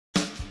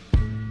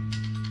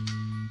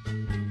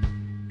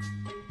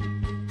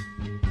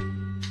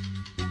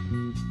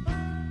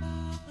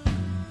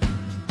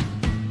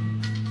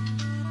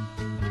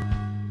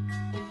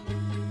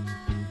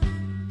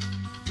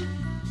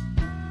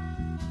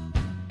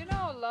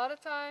lot of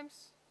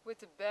times with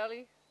the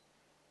belly,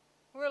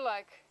 we're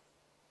like,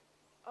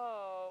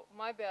 oh,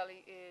 my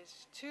belly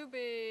is too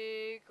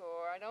big,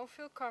 or I don't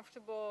feel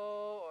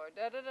comfortable, or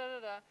da da da da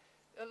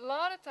da. A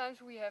lot of times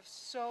we have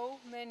so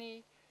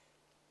many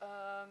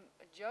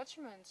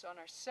judgments on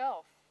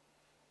ourselves.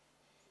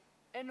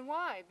 And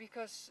why?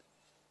 Because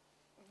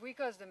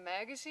the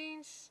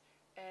magazines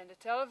and the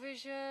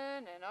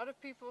television and other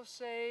people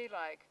say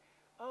like,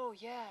 oh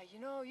yeah, you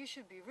know, you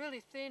should be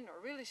really thin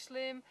or really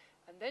slim,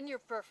 and then you're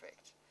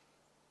perfect.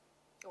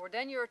 Or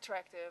then you're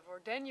attractive, or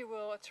then you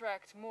will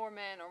attract more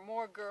men or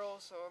more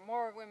girls or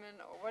more women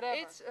or whatever.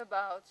 It's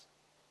about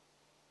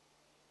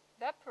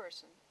that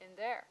person in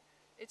there.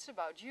 It's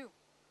about you.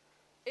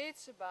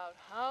 It's about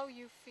how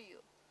you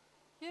feel.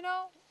 You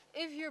know,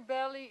 if your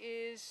belly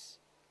is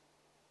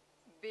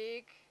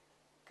big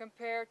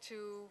compared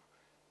to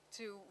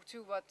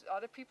what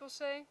other people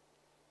say,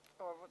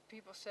 or what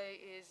people say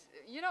is,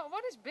 you know,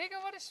 what is big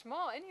and what is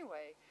small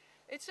anyway.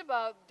 It's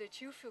about that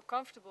you feel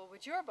comfortable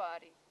with your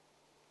body.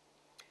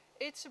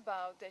 It's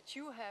about that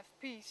you have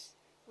peace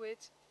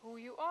with who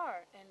you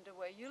are and the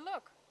way you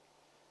look.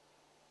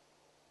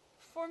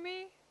 For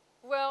me,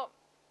 well,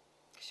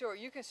 sure,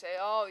 you can say,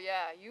 oh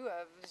yeah,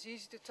 it's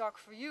easy to talk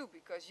for you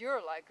because you're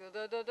like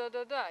da da da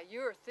da da.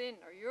 You're thin,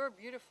 or you're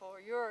beautiful,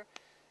 or you're...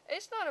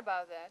 It's not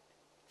about that.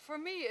 For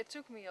me, it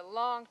took me a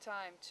long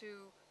time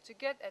to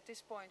get at this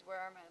point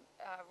where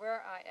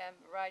I am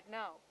right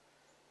now.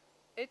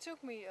 It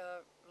took me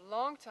a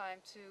long time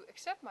to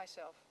accept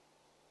myself.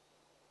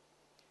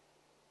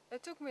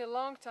 It took me a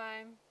long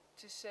time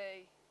to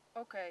say,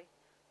 okay,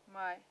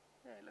 hey,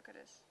 look at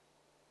this.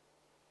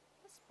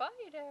 A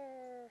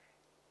spider.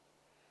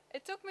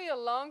 It took me a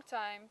long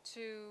time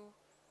to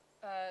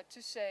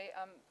say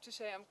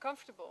I'm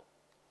comfortable.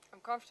 I'm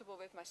comfortable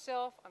with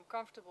myself. I'm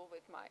comfortable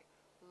with my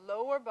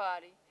lower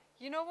body.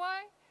 You know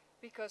why?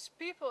 Because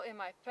people in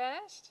my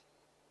past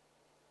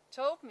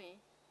told me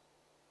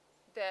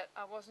that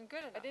I wasn't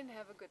good enough. I didn't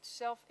have a good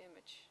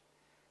self-image.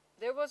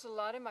 There was a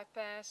lot in my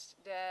past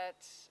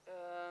that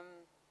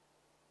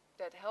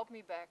that helped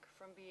me back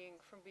from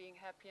being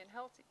happy and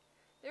healthy.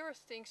 There were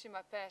things in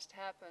my past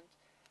happened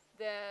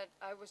that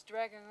I was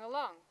dragging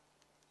along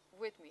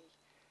with me.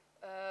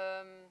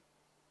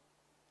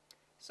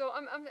 So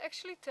I'm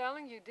actually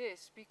telling you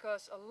this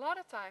because a lot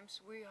of times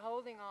we're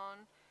holding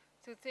on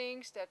to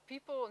things that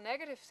people,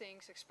 negative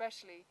things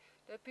especially,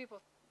 that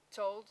people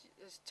told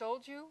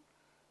you,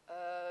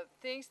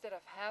 things that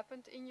have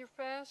happened in your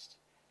past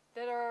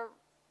that are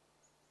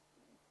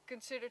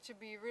considered to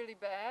be really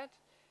bad.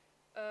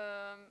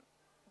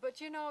 But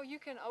you know, you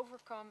can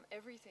overcome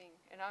everything,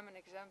 and I'm an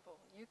example.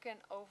 You can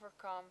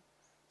overcome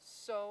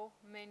so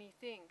many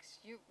things.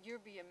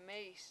 You'll be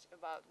amazed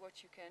about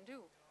what you can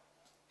do.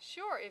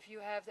 Sure, if you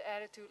have the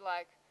attitude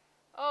like,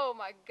 oh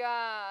my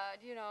God,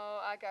 you know,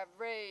 I got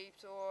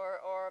raped,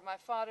 or my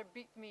father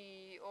beat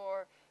me,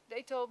 or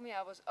they told me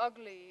I was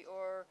ugly,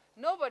 or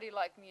nobody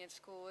liked me in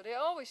school, they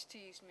always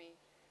teased me.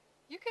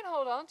 You can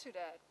hold on to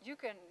that. You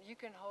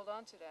can hold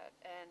on to that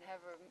and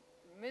have a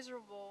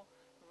miserable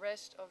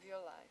rest of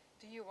your life.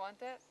 Do you want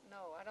that?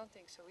 No, I don't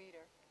think so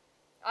either.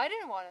 I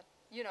didn't want to,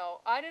 you know,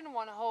 I didn't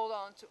want to hold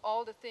on to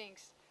all the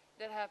things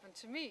that happened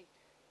to me.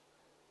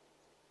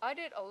 I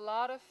did a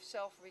lot of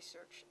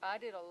self-research. I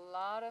did a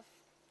lot of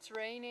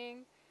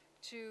training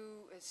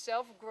to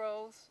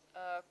self-growth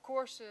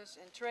courses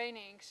and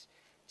trainings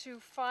to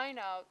find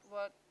out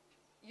what,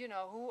 you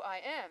know, who I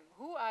am.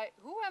 Who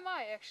am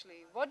I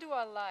actually? What do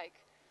I like?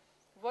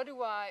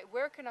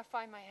 Where can I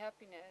find my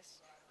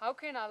happiness? How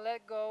can I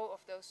let go of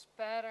those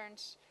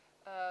patterns,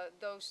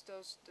 those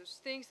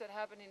things that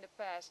happened in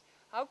the past?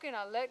 How can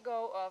I let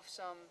go of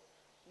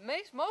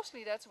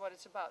mostly that's what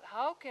it's about.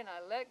 How can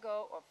I let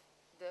go of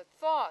the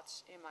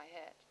thoughts in my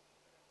head?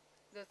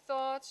 The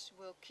thoughts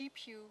will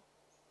keep you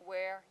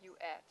where you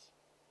at.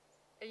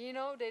 And you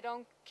know, they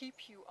don't keep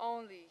you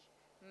only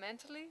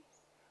mentally,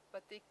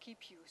 but they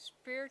keep you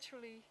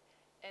spiritually,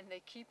 and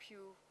they keep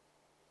you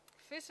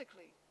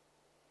physically.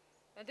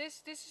 And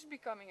this is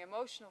becoming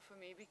emotional for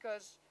me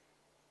because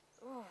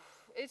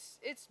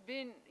it's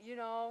been, you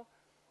know,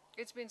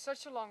 it's been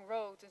such a long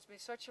road. It's been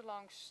such a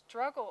long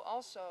struggle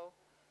also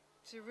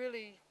to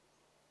really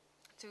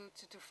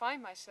to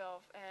find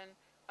myself. And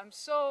I'm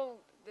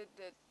so,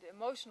 the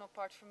emotional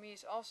part for me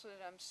is also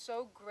that I'm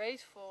so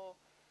grateful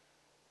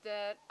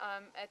that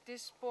I'm at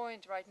this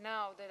point right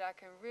now that I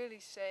can really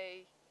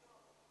say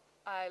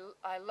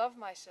I love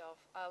myself,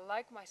 I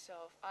like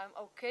myself, I'm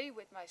okay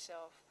with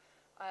myself,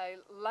 I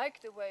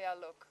like the way I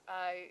look,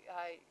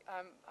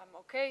 I'm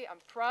okay,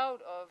 I'm proud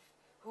of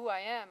who I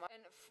am,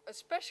 and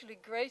especially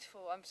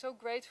grateful. I'm so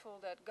grateful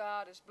that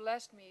God has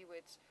blessed me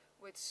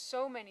with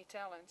so many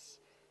talents,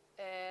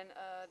 and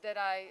that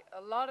I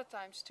a lot of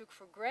times took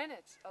for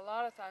granted. A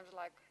lot of times,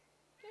 like,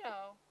 you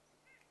know,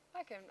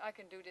 I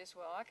can do this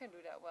well, I can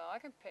do that well, I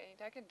can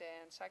paint, I can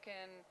dance, I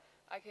can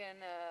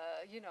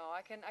you know,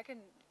 I can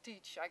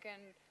teach,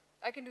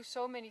 I can do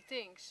so many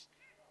things,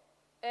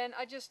 and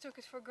I just took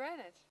it for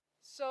granted.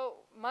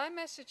 So my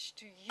message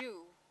to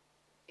you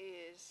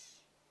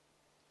is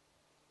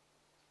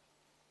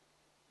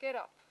Get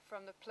up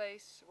from the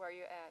place where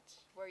you're at,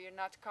 where you're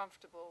not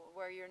comfortable,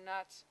 where you're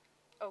not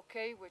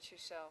okay with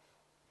yourself.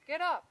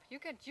 Get up. You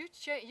can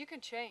change. You can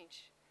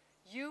change.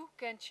 You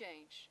can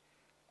change.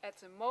 At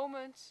the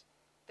moment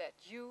that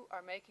you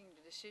are making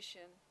the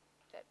decision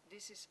that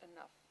this is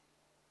enough.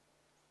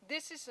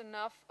 This is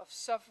enough of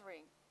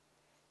suffering.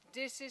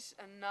 This is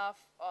enough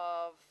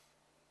of,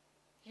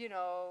 you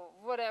know,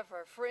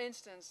 whatever. For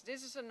instance,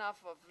 this is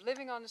enough of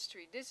living on the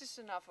street. This is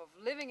enough of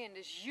living in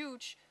this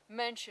huge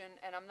mansion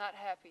and I'm not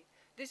happy.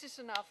 This is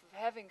enough of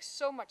having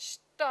so much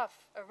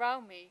stuff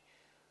around me,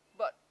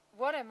 but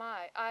what am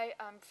I?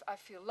 I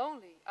feel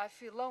lonely. I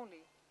feel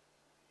lonely.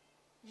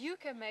 You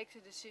can make the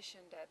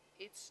decision that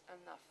it's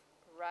enough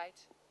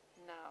right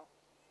now.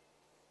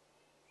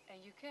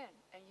 And you can.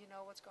 And you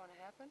know what's going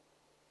to happen?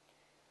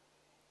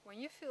 When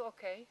you feel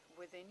okay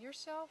within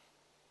yourself,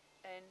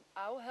 and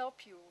I'll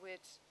help you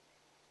with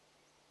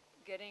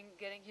getting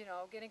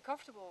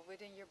comfortable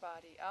within your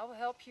body. I'll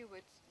help you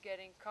with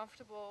getting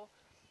comfortable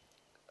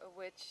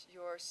with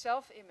your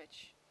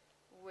self-image,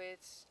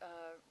 with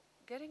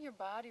getting your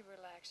body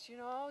relaxed. You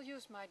know, I'll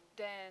use my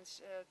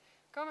dance.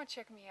 Come and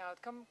check me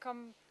out.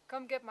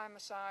 Come get my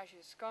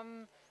massages.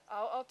 Come,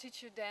 I'll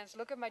teach you dance.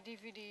 Look at my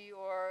DVD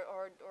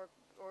or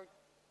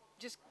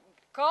just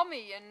call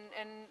me and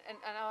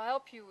I'll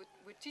help you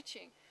with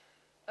teaching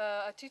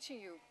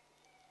you.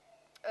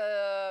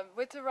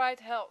 With the right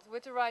health,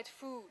 with the right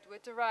food,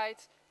 with the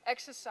right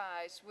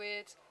exercise,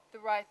 with the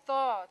right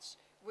thoughts,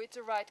 with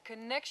the right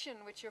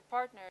connection with your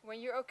partner.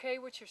 When you're okay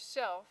with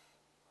yourself,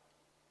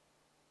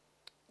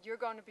 you're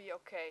going to be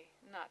okay,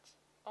 not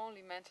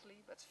only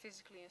mentally, but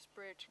physically and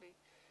spiritually.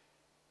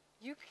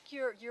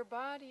 Your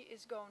body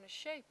is going to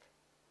shape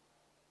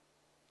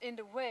in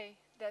the way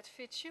that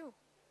fits you.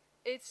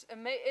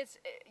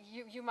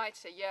 You might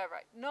say, yeah,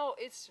 right. No,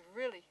 it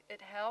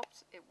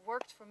helped. It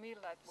worked for me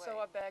that way. So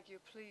I beg you,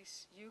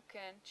 please, you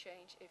can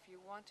change if you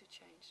want to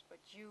change, but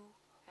you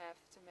have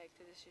to make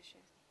the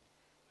decision.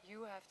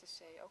 You have to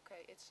say,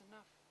 okay, it's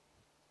enough.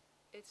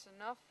 It's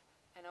enough,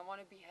 and I want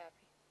to be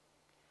happy.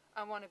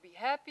 I want to be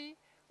happy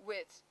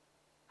with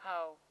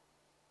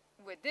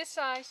this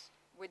size,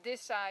 with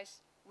this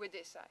size, with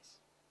this size.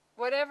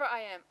 Whatever I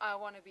am, I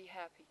want to be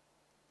happy.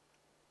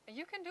 And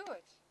you can do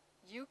it.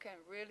 You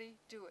can really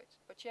do it,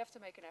 but you have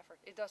to make an effort.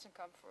 It doesn't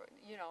come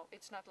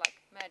it's not like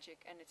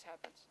magic and it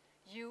happens.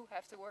 You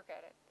have to work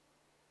at it.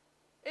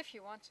 If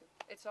you want to.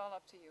 It's all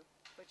up to you.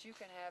 But you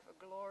can have a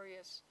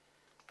glorious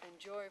and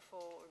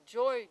joyful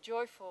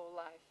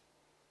life.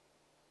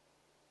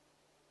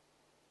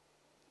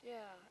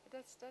 Yeah,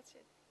 that's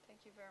it.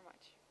 Thank you very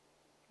much.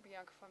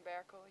 Bianca van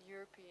Berkel,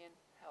 European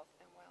Health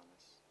and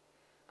Wellness.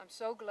 I'm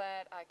so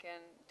glad I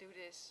can do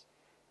this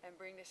and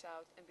bring this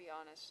out and be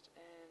honest,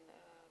 and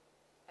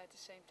at the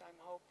same time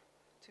hope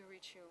to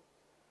reach you,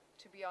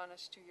 to be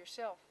honest to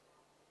yourself,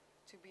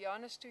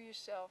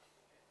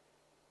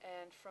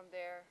 and from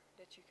there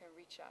that you can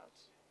reach out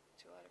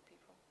to other people.